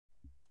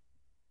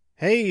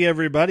Hey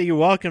everybody,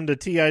 welcome to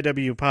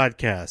TIW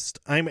Podcast.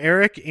 I'm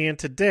Eric, and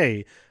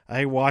today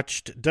I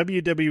watched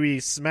WWE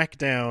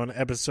SmackDown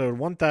episode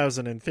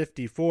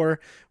 1054,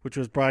 which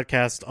was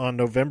broadcast on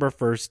November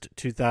 1st,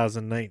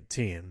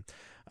 2019.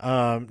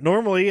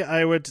 Normally,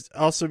 I would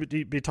also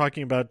be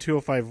talking about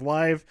 205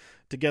 Live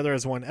together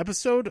as one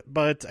episode,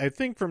 but I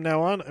think from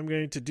now on I'm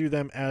going to do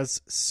them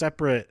as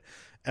separate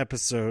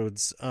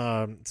episodes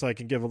so I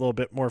can give a little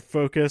bit more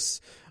focus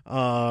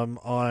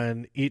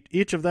on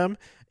each of them.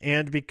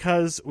 And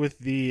because with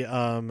the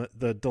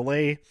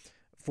delay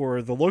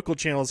for the local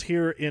channels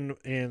here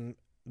in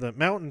the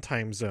Mountain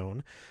Time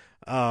Zone,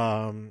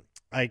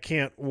 I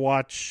can't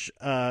watch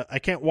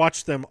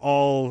them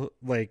all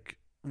like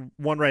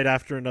one right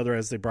after another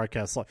as they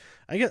broadcast live.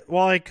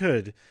 I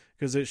could,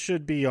 because it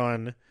should be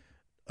on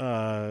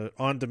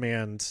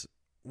demand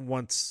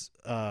once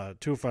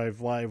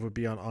 205 Live would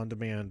be on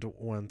demand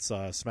once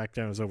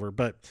SmackDown is over.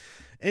 But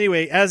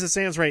anyway, as it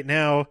stands right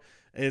now,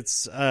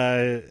 it's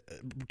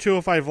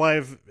 205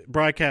 Live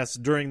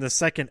broadcast during the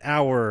second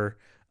hour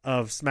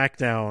of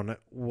SmackDown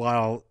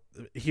while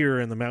here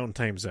in the Mountain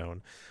Time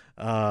Zone,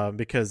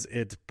 because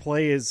it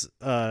plays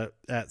at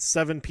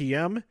 7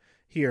 p.m.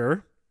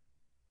 here,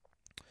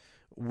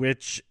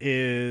 which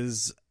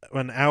is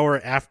an hour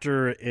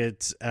after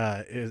it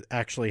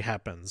actually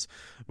happens,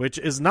 which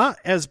is not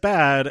as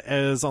bad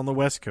as on the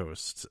West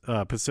Coast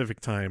Pacific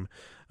time.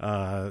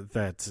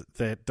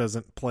 That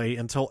doesn't play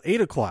until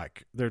 8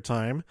 o'clock their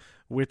time,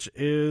 which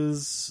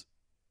is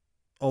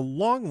a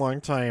long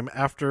time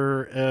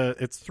after.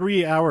 It's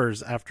 3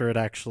 hours after it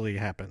actually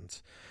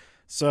happens.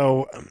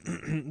 So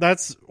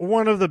that's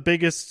one of the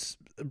biggest,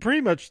 pretty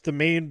much the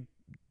main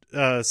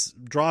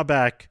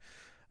drawback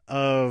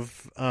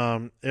of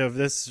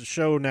this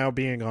show now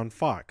being on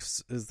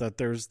Fox, is that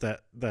there's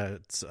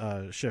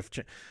that shift.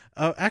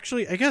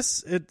 Actually, I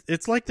guess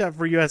it's like that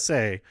for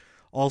USA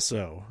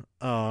also,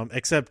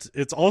 except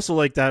it's also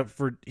like that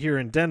for here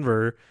in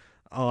Denver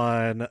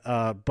on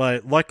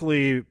but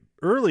luckily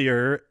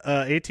earlier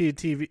AT&T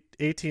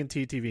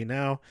TV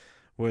Now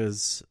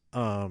was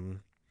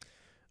on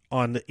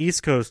the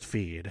East Coast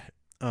feed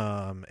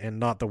and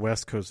not the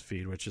West Coast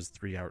feed, which is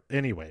 3 hours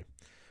anyway.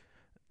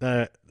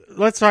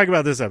 Let's talk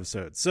about this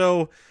episode.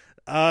 So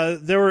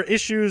there were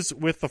issues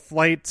with the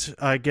flight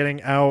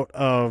getting out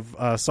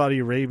of Saudi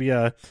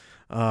Arabia.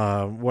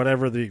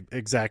 Whatever the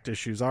exact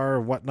issues are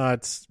or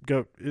whatnot,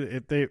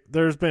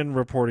 there's been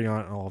reporting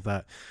on it and all of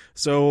that.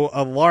 So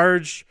a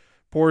large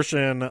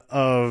portion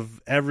of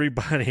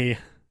everybody,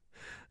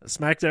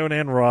 SmackDown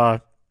and Raw,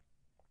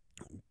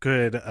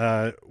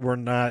 were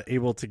not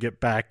able to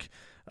get back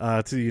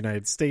to the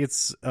United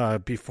States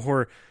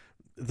before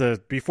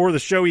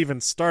the show even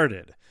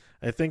started.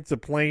 I think their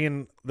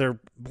plane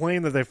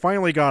that they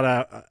finally got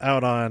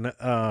out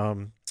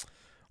on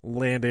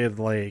landed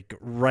like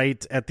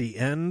right at the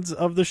end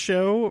of the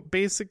show,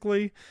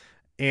 basically,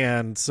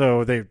 and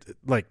so they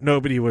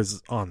nobody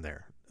was on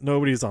there.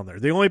 Nobody's on there.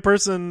 The only people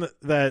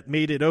that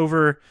made it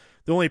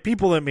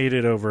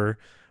over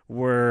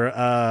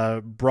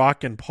were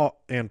Brock and Paul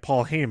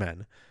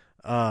Heyman.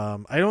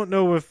 I don't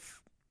know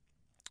if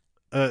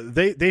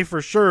they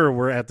for sure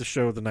were at the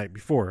show the night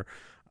before,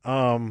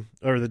 or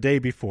the day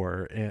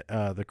before,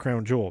 the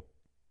Crown Jewel.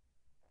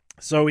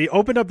 So we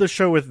opened up the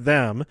show with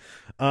them.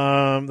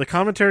 The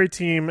commentary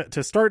team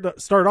to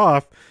start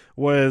off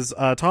was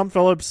Tom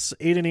Phillips,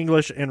 Aiden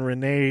English, and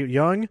Renee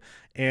Young,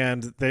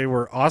 and they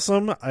were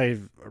awesome.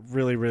 I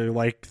really, really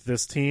liked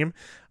this team.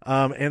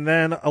 And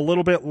then a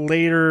little bit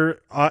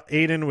later,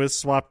 Aiden was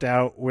swapped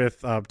out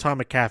with Tom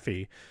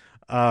McAfee,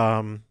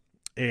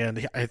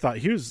 and I thought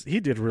he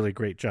did a really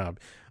great job.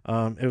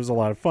 It was a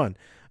lot of fun.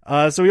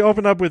 So we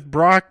opened up with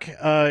Brock.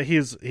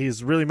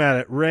 He's really mad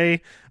at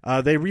Ray.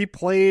 They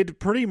replayed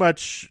pretty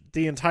much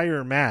the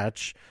entire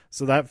match,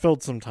 so that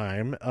filled some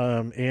time.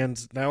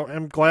 And now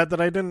I'm glad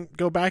that I didn't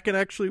go back and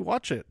actually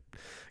watch it,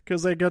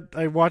 because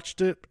I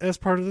watched it as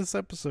part of this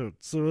episode,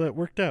 so that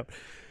worked out.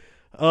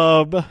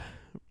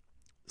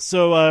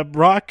 So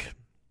Brock,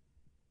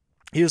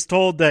 he was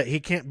told that he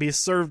can't be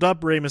served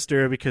up Rey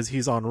Mysterio because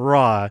he's on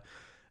Raw,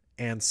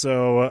 and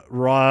so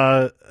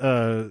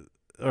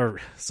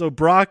So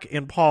Brock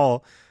and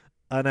Paul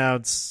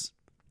announce,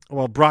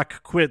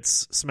 Brock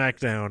quits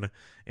SmackDown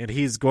and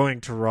he's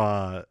going to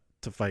Raw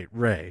to fight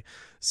Ray.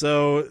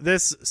 So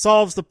this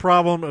solves the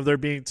problem of there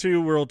being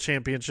two world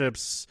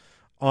championships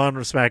on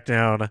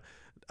SmackDown.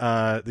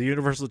 The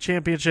Universal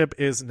Championship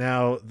is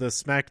now the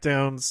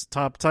SmackDown's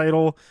top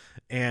title,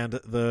 and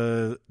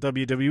the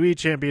WWE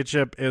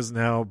Championship is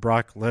now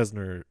Brock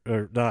Lesnar,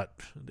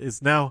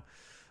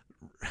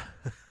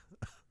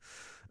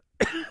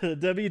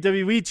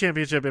 WWE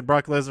Championship and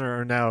Brock Lesnar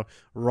are now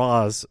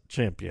Raw's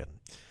champion.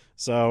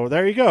 So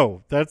there you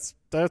go.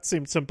 That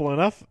seemed simple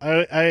enough.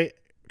 I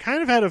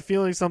kind of had a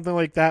feeling something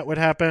like that would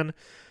happen.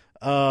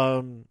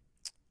 Now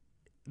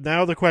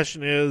the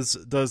question is,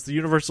 does the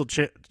Universal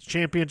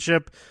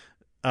Championship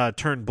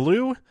turn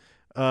blue?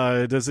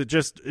 Does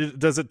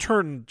it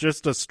turn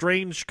just a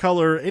strange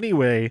color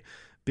anyway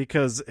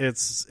because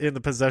it's in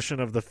the possession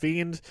of the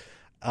Fiend.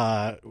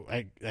 I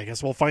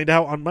guess we'll find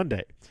out on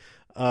Monday.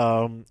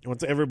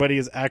 Once everybody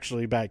is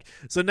actually back.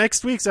 So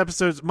next week's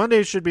episodes,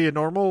 Monday should be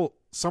a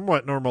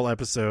somewhat normal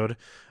episode.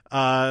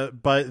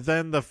 But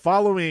then the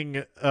following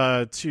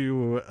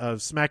to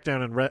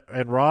SmackDown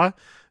and Raw,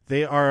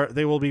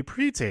 they will be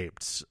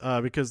pre-taped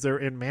because they're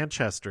in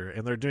Manchester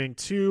and they're doing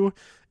 2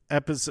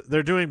 episodes.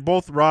 They're doing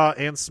both Raw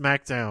and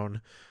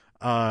SmackDown,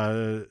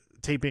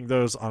 taping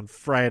those on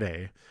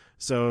Friday.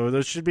 So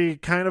those should be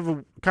kind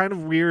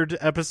of weird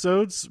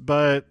episodes,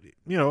 but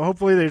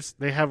hopefully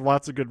they have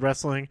lots of good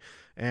wrestling,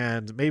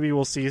 and maybe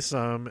we'll see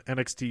some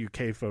NXT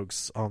UK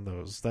folks on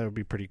those. That would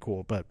be pretty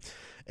cool. But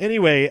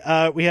anyway,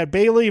 we had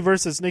Bayley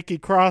versus Nikki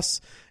Cross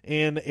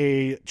in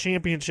a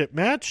championship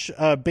match.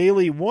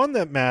 Bayley won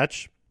that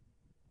match.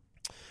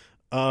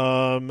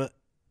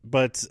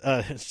 But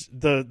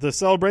the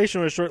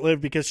celebration was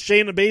short-lived because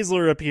Shayna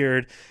Baszler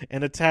appeared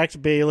and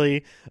attacked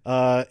Bayley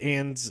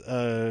and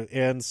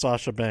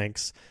Sasha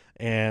Banks,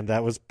 and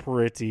that was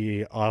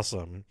pretty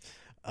awesome.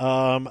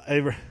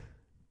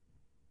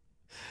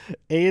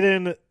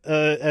 Aiden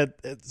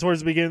towards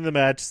the beginning of the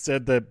match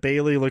said that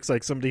Bayley looks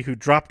like somebody who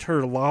dropped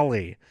her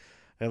lolly.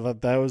 I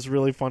thought that was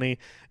really funny.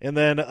 And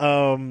then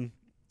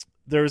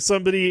there was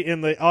somebody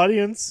in the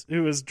audience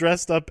who was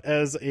dressed up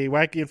as a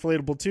wacky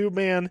inflatable tube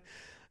man,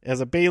 as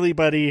a Bayley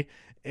buddy,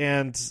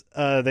 and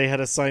they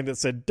had a sign that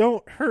said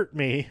 "Don't hurt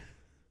me."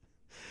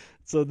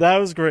 So that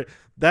was great.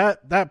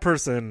 That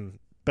person,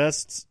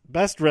 best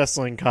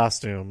wrestling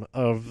costume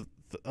of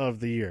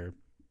the year.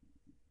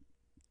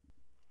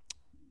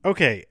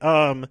 Okay,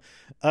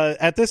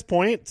 at this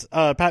point,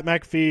 Pat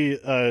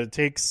McAfee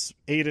takes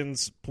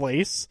Aiden's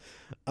place.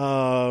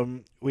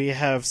 We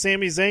have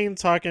Sami Zayn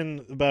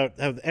talking about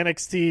how the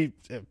NXT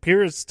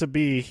appears to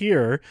be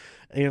here,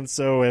 and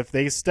so if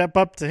they step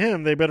up to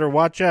him, they better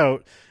watch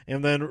out.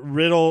 And then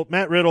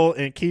Matt Riddle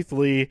and Keith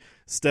Lee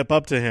step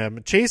up to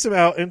him, chase him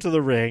out into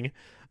the ring.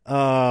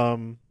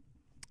 What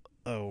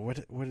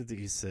did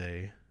he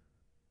say?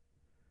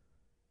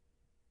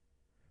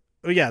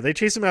 Oh yeah, they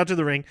chase him out to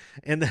the ring,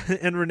 and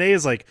Renee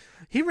is like,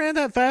 he ran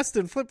that fast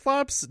in flip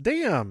flops.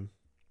 Damn.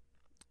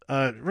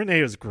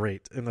 Renee was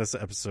great in this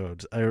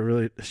episode.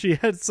 She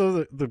had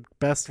the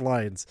best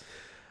lines.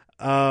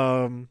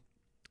 And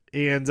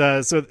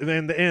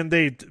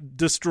they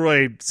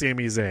destroy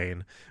Sami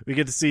Zayn. We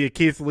get to see a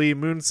Keith Lee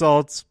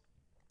moonsault.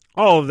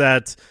 All of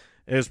that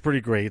is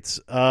pretty great.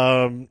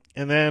 And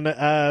then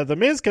the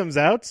Miz comes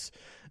out,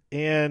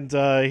 and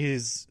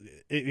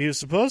he was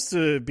supposed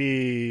to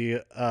be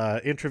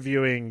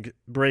interviewing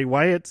Bray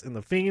Wyatt and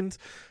The Fiend,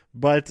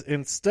 but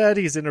instead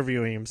he's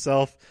interviewing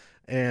himself.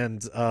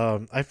 And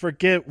I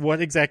forget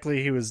what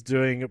exactly he was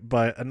doing,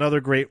 but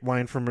another great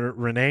line from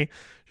Renee.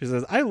 She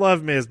says, "I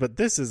love Miz, but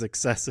this is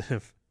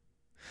excessive."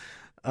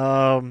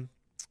 So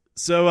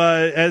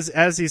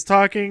as he's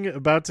talking,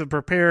 about to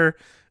preparing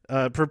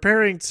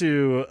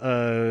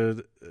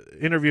to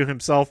interview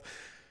himself,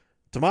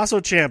 Tommaso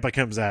Ciampa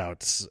comes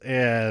out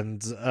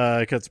and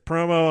cuts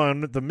promo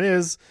on The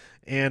Miz,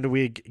 and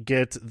we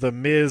get The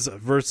Miz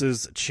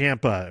versus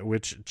Ciampa,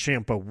 which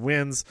Ciampa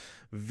wins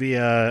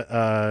via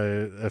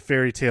a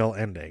fairy tale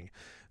ending.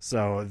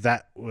 So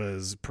that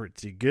was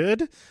pretty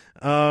good.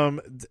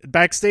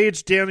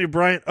 Backstage, Daniel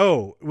Bryan.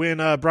 When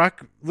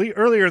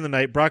earlier in the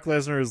night, Brock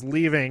Lesnar is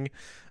leaving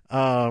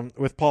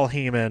with Paul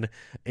Heyman,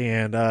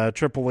 and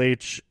Triple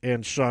H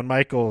and Shawn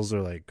Michaels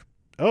are like,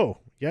 "Oh,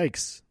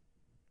 yikes.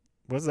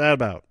 What's that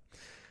about?"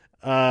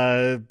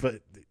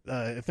 But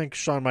I think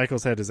Shawn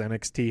Michaels had his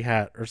NXT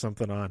hat or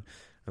something on.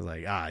 I was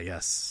like,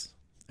 yes,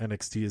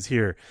 NXT is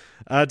here.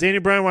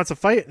 Daniel Bryan wants a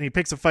fight, and he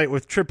picks a fight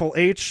with Triple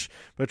H.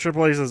 But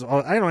Triple H says,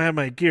 "I don't have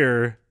my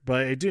gear,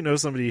 but I do know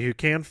somebody who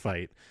can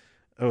fight."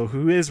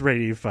 Who is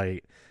ready to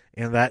fight?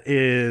 And that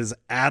is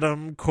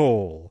Adam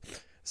Cole.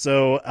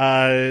 So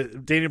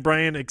Daniel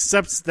Bryan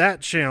accepts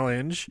that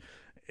challenge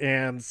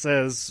and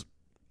says,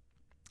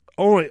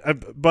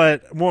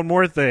 but one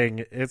more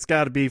thing, it's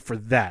got to be for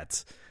the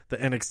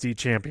NXT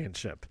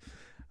Championship.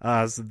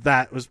 So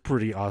that was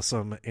pretty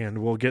awesome, and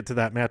we'll get to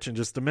that match in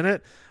just a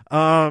minute.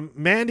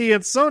 Mandy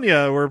and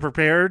Sonya were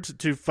prepared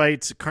to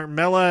fight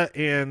Carmella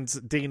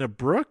and Dana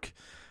Brooke,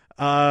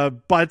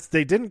 but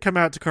they didn't come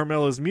out to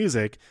Carmella's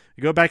music.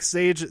 You go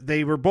backstage,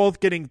 they were both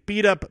getting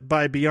beat up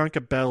by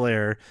Bianca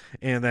Belair,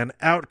 and then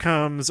out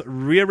comes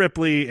Rhea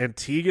Ripley and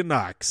Tegan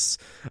Nox.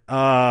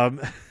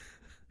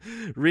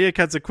 Rhea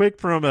cuts a quick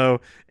promo,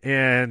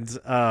 and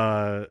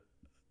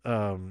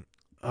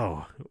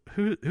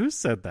who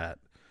said that?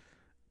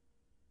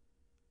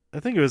 I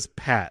think it was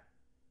Pat.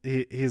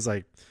 He's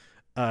like,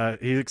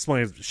 he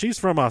explains she's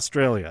from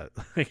Australia,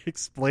 like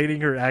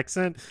explaining her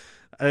accent.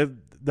 That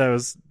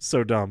was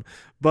so dumb.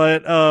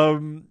 But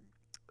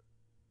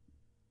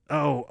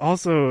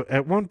also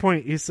at one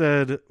point he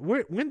said,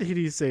 when did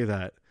he say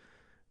that?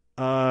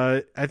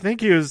 I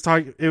think he was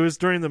talking. It was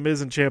during the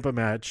Miz and Ciampa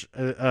match.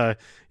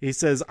 He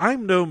says,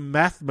 "I'm no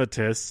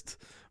mathematist,"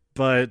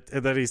 and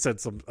then he said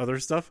some other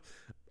stuff.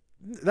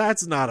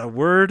 that's not a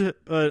word,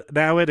 but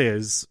now it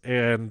is.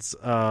 And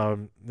now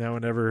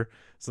whenever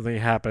something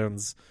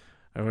happens,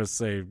 I would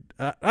say,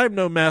 I'm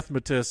no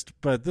mathematist,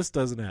 but this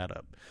doesn't add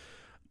up.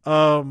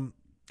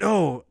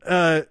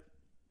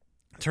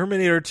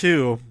 Terminator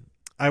 2.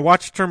 I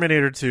watched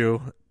Terminator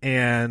 2,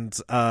 and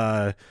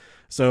so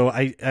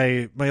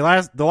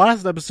the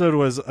last episode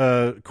was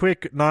a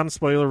quick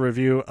non-spoiler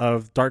review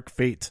of Dark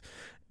Fate,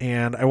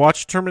 and I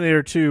watched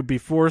Terminator 2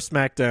 before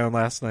SmackDown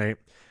last night,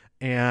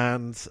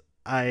 and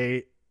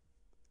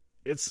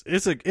it's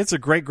a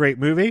great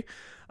movie.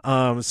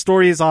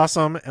 Story is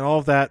awesome and all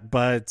of that,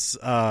 but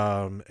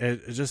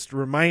it just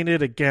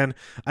reminded again.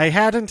 I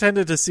had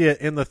intended to see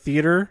it in the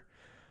theater,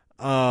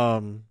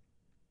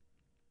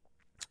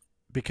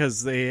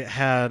 because they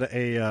had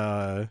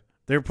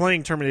they were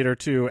playing Terminator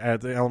 2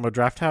 at the Alamo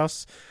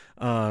Drafthouse,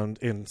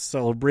 in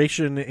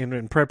celebration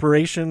in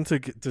preparation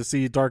to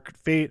see Dark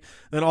Fate.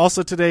 Then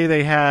also today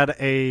they had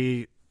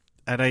and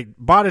I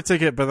bought a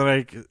ticket, but then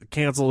I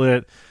canceled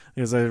it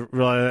because I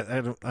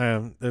realized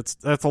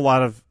that's a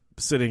lot of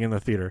sitting in the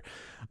theater.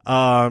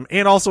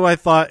 And also I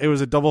thought it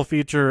was a double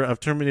feature of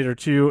Terminator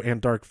 2 and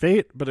Dark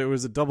Fate, but it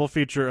was a double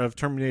feature of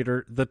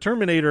the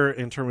Terminator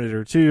and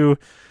Terminator 2.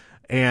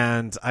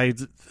 And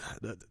the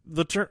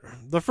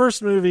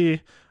first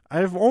movie,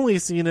 I've only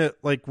seen it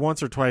like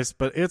once or twice,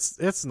 but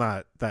it's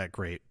not that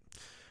great.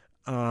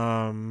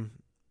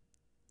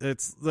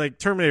 It's like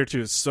Terminator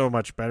 2 is so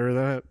much better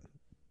than it.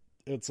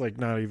 It's like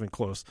not even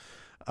close.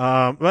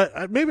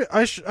 But maybe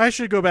I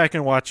should go back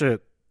and watch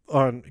it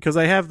because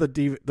I have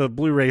the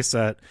Blu-ray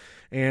set,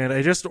 and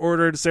I just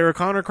ordered Sarah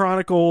Connor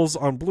Chronicles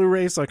on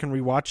Blu-ray so I can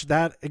rewatch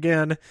that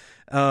again.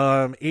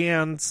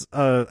 And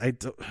I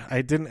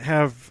didn't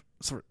have,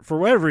 for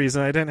whatever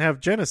reason, I didn't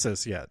have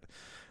Genesis yet.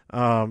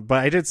 But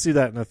I did see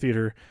that in the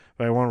theater.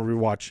 But I want to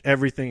rewatch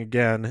everything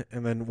again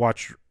and then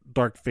watch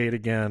Dark Fate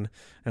again,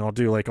 and I'll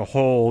do like a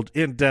whole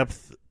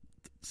in-depth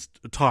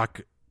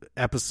talk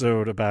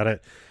episode about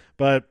it.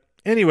 But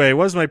anyway,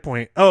 what was my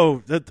point?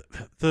 Oh,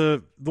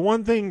 the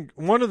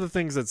one of the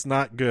things that's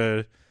not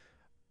good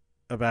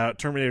about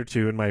Terminator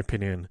 2, in my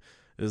opinion,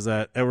 is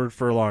that Edward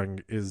Furlong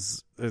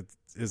is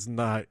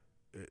not,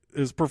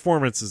 his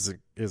performance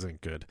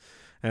isn't good.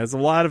 It has a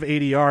lot of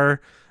ADR,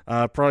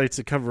 probably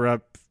to cover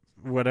up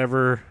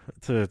whatever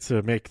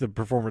to make the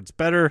performance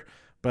better.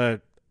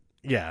 But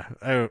yeah,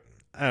 I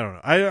don't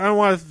know. I don't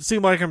want to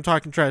seem like I'm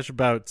talking trash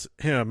about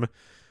him.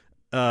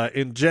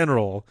 In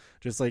general,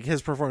 just like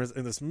his performance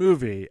in this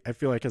movie, I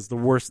feel like is the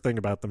worst thing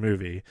about the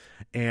movie.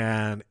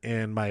 And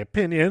in my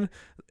opinion,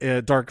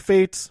 Dark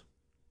Fate,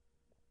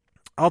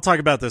 I'll talk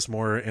about this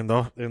more in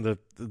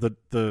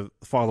the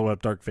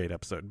follow-up Dark Fate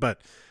episode,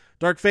 but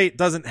Dark Fate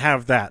doesn't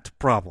have that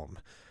problem.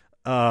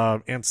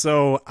 And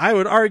so I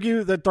would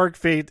argue that Dark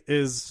Fate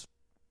is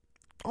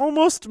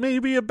almost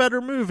maybe a better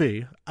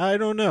movie. I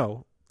don't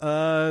know.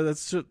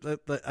 That's just,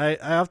 I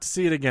have to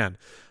see it again,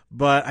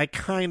 but I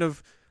kind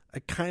of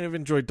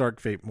enjoyed Dark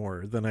Fate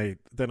more than I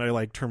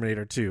like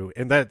Terminator 2.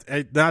 And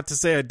that, not to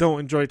say I don't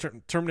enjoy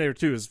Terminator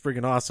 2 is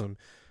freaking awesome,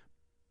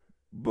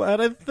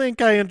 but I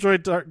think I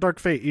enjoyed Dark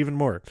Fate even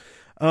more.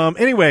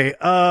 Anyway,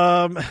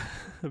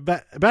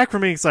 back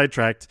from being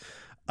sidetracked.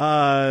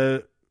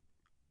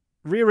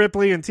 Rhea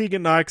Ripley and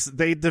Tegan Nox,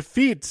 they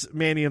defeat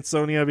Mandy and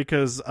Sonya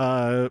because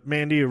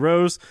Mandy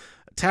Rose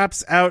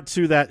taps out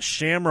to that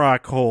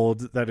Shamrock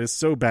hold that is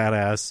so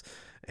badass,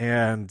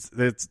 and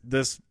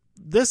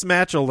this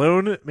match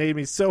alone made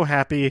me so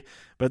happy,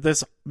 but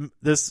this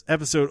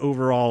episode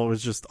overall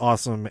was just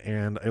awesome,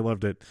 and I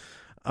loved it.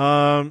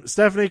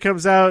 Stephanie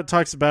comes out,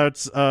 talks about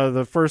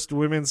the first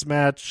women's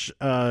match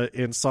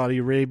in Saudi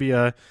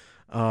Arabia,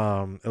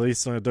 at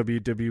least on a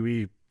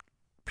WWE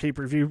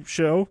pay-per-view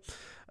show,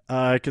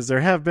 because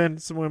there have been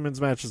some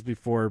women's matches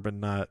before, but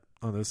not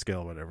on this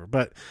scale, whatever.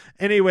 But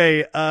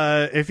anyway,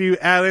 if you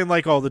add in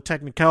like all the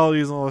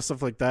technicalities and all the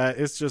stuff like that,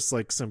 it's just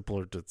like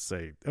simpler to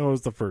say, oh, it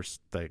was the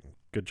first thing.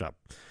 Good job.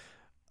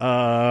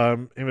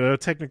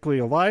 Technically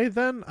a lie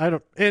then?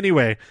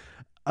 Anyway,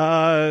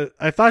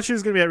 I thought she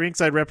was going to be at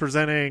ringside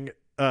representing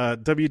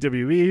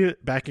WWE,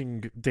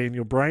 backing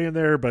Daniel Bryan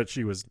there, but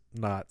she was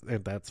not,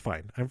 and that's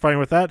fine. I'm fine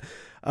with that.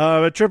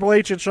 But Triple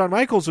H and Shawn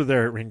Michaels were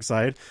there at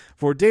ringside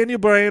for Daniel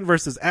Bryan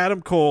versus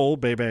Adam Cole,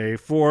 baby,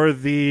 for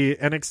the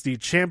NXT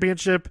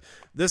Championship.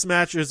 This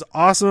match is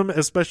awesome,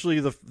 especially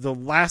the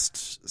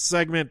last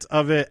segment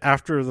of it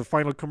after the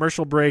final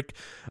commercial break.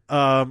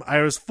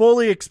 I was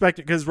fully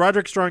expecting, because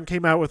Roderick Strong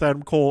came out with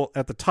Adam Cole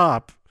at the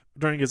top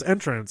during his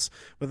entrance,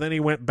 but then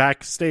he went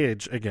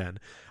backstage again.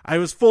 I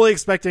was fully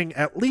expecting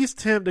at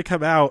least him to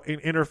come out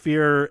and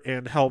interfere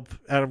and help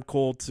Adam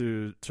Cole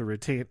to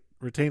retain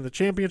the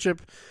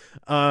championship,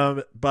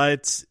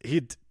 but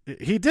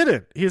He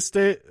didn't.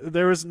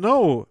 There was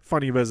no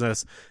funny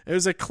business. It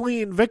was a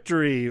clean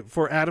victory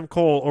for Adam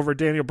Cole over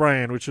Daniel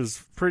Bryan, which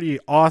was pretty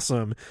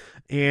awesome.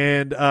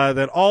 And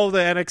then all the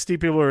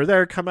NXT people who are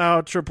there come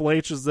out. Triple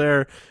H is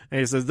there, and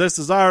he says, "This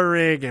is our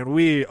ring, and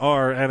we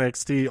are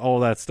NXT." All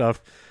that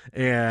stuff,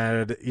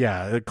 and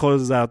yeah, it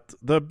closes out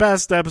the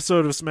best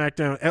episode of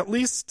SmackDown, at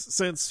least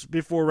since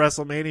before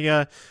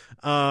WrestleMania.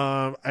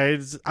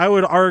 I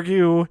would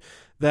argue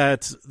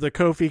that the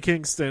Kofi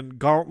Kingston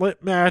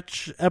Gauntlet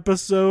match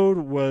episode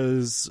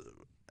was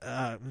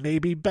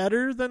maybe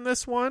better than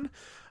this one.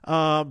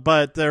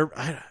 But there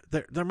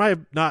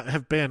might not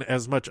have been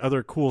as much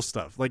other cool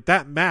stuff. Like,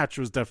 that match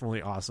was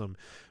definitely awesome,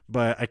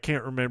 but I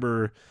can't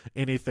remember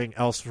anything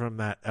else from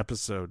that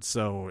episode.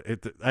 So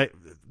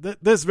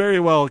this very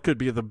well could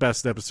be the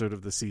best episode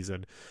of the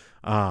season.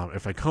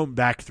 If I come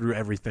back through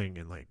everything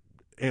and like,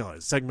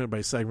 segment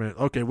by segment,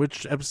 okay,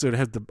 which episode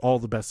had all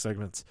the best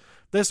segments?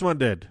 This one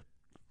did.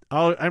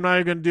 I'm not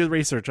even going to do the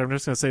research. I'm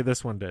just going to say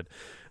this one did.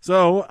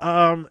 So,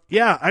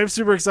 yeah, I'm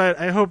super excited.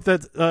 I hope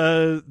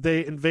that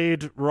they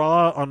invade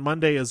Raw on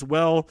Monday as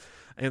well.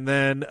 And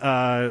then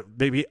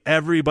maybe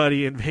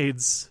everybody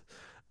invades,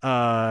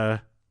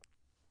 not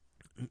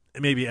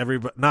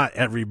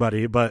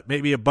everybody, but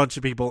maybe a bunch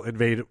of people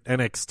invade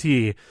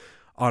NXT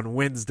on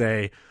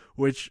Wednesday.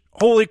 Which,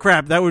 holy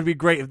crap, that would be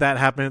great if that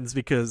happens,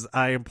 because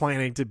I am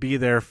planning to be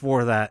there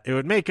for that. It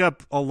would make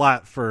up a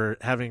lot for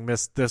having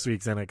missed this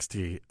week's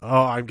NXT.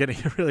 Oh, I'm getting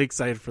really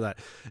excited for that.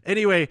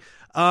 Anyway,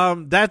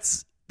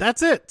 that's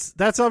it.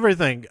 That's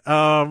everything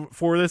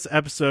for this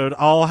episode.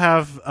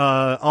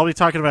 I'll be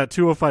talking about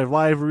 205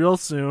 Live real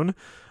soon.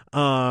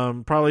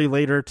 Probably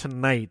later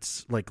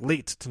tonight, like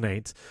late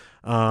tonight.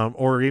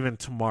 Or even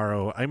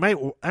tomorrow. I might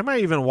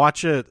even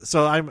watch it.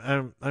 So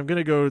I'm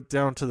gonna go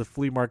down to the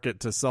flea market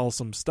to sell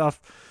some stuff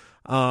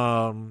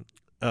tomorrow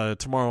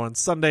on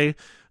Sunday.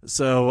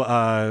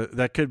 So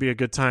that could be a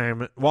good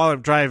time while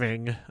I'm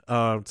driving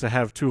to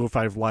have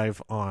 205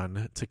 Live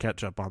on to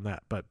catch up on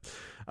that. But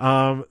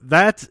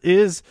that's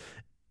it.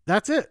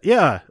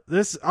 Yeah,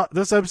 this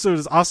episode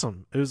is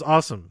awesome. It was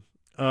awesome.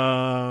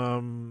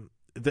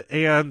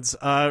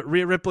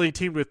 Rhea Ripley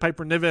teamed with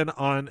Piper Niven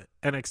on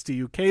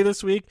NXT UK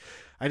this week.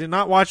 I did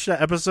not watch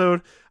that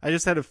episode. I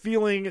just had a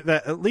feeling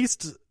that at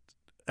least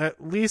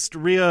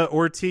Rhea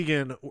or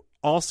Tegan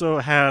also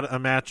had a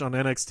match on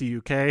NXT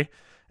UK.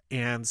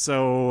 And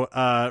so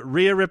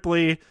Rhea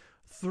Ripley,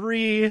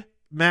 3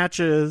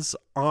 matches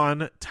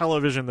on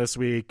television this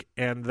week,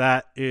 and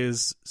that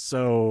is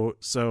so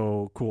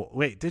cool.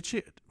 Wait, did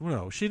she?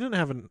 No, she didn't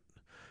have an.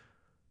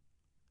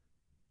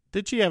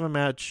 Did she have a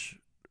match?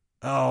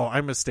 Oh,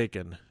 I'm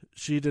mistaken.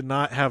 She did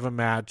not have a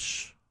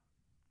match.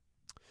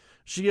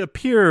 She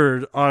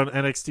appeared on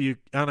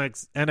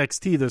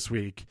NXT this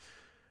week.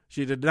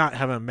 She did not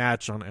have a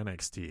match on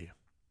NXT.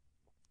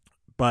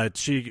 But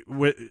she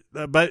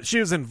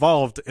was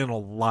involved in a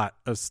lot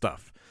of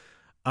stuff.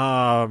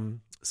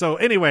 So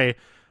anyway,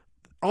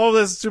 all of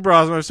this is super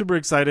awesome. I'm super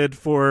excited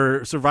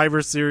for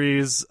Survivor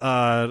Series.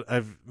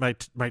 My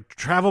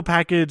travel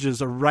package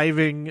is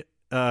arriving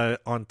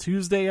on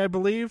Tuesday, I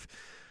believe.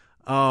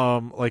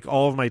 Like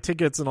all of my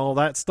tickets and all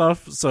that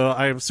stuff. So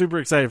I am super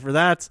excited for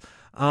that.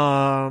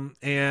 Yeah,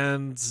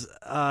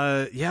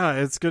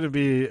 it's going to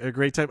be a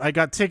great time. I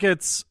got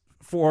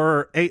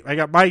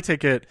my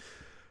ticket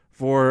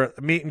for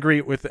meet and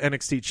greet with the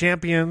NXT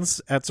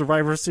champions at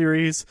Survivor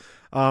Series.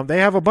 They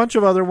have a bunch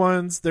of other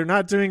ones. They're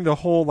not doing the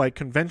whole like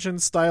convention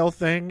style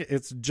thing.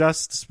 It's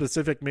just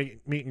specific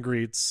meet and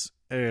greets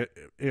in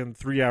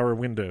 3-hour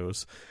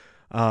windows.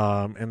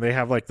 And they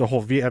have like the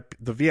whole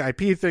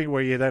VIP thing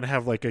where you then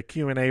have like a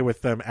Q&A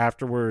with them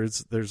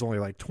afterwards. There's only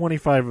like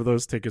 25 of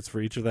those tickets for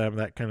each of them,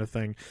 that kind of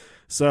thing.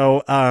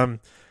 So,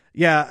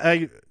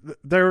 yeah,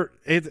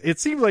 it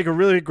seems like a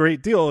really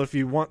great deal if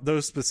you want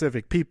those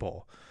specific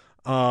people.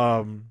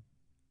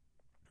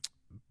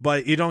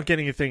 But you don't get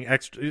anything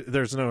extra.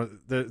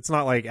 It's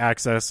not like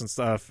access and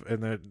stuff,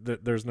 and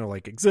there's no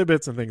like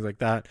exhibits and things like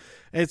that.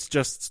 It's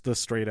just the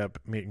straight up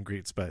meet and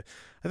greets. But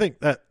I think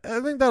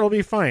that'll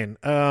be fine.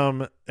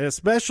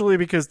 Especially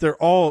because they're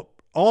all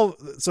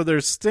so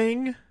there's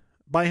Sting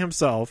by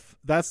himself.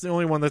 That's the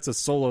only one that's a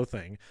solo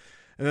thing.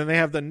 And then they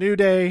have the New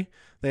Day,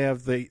 they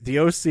have the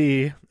OC,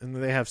 and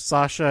then they have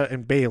Sasha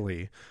and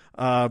Bayley.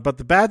 But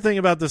the bad thing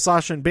about the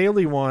Sasha and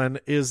Bayley one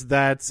is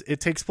that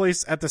it takes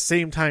place at the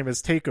same time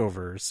as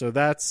TakeOver, so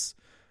that's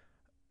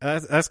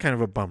kind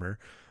of a bummer.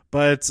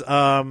 But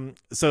so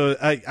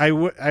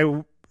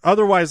I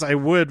otherwise I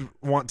would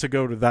want to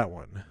go to that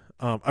one,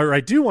 or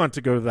I do want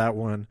to go to that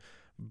one,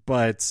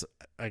 but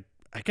I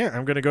can't.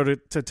 I'm going to go to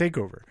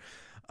TakeOver.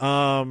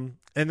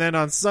 And then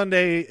on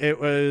Sunday it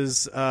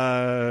was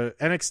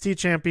NXT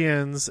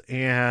champions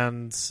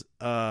and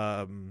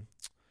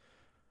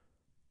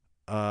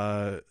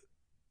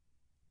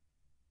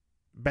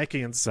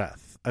Becky and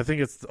Seth. I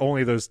think it's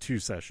only those 2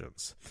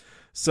 sessions.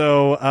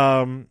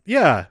 So,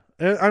 yeah,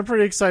 I'm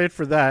pretty excited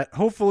for that.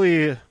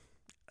 Hopefully,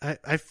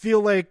 I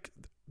feel like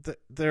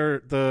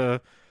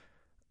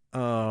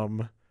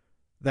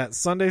that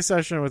Sunday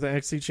session with the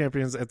NXT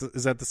champions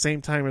is at the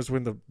same time as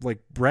when the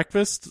like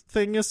breakfast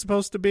thing is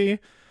supposed to be.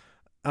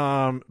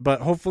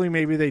 But hopefully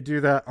maybe they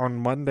do that on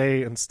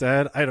Monday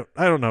instead. I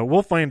don't know.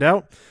 We'll find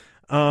out.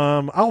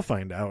 I'll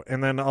find out,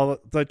 and then I'll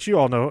let you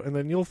all know, and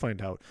then you'll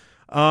find out.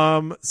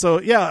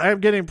 So yeah, I'm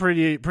getting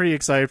pretty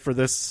excited for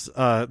this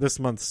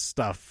month's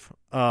stuff.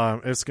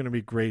 It's going to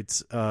be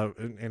great.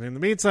 And in the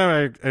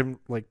meantime, I'm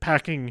like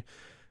packing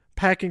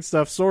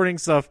stuff, sorting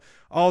stuff,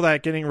 all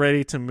that, getting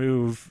ready to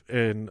move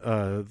in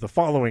the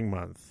following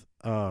month.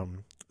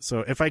 So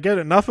if I get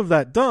enough of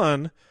that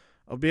done,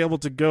 I'll be able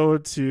to go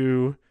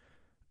to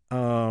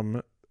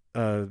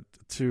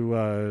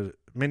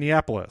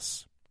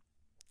Minneapolis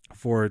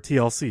for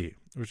TLC,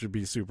 which would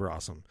be super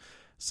awesome.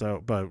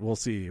 So, but we'll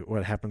see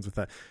what happens with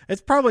that.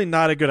 It's probably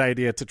not a good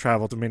idea to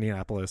travel to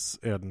Minneapolis,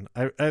 and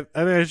I think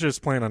I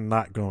just plan on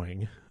not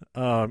going.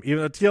 Even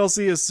though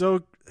TLC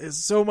is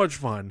so much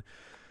fun,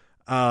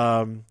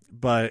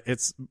 but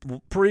it's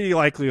pretty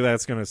likely that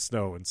it's going to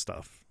snow and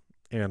stuff,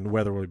 and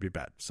weather will be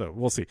bad. So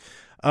we'll see.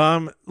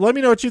 Let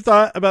me know what you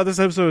thought about this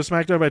episode of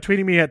SmackDown by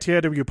tweeting me at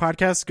TIW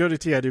Podcast. Go to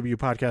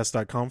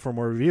TIWpodcast.com for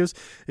more reviews.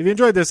 If you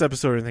enjoyed this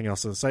episode or anything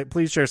else on the site,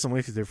 please share some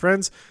links with your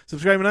friends.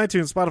 Subscribe on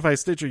iTunes, Spotify,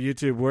 Stitcher,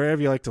 YouTube, wherever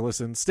you like to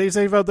listen. Stay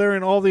safe out there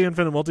in all the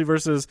infinite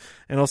multiverses,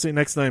 and I'll see you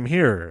next time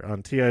here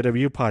on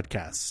TIW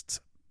Podcast.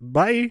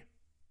 Bye.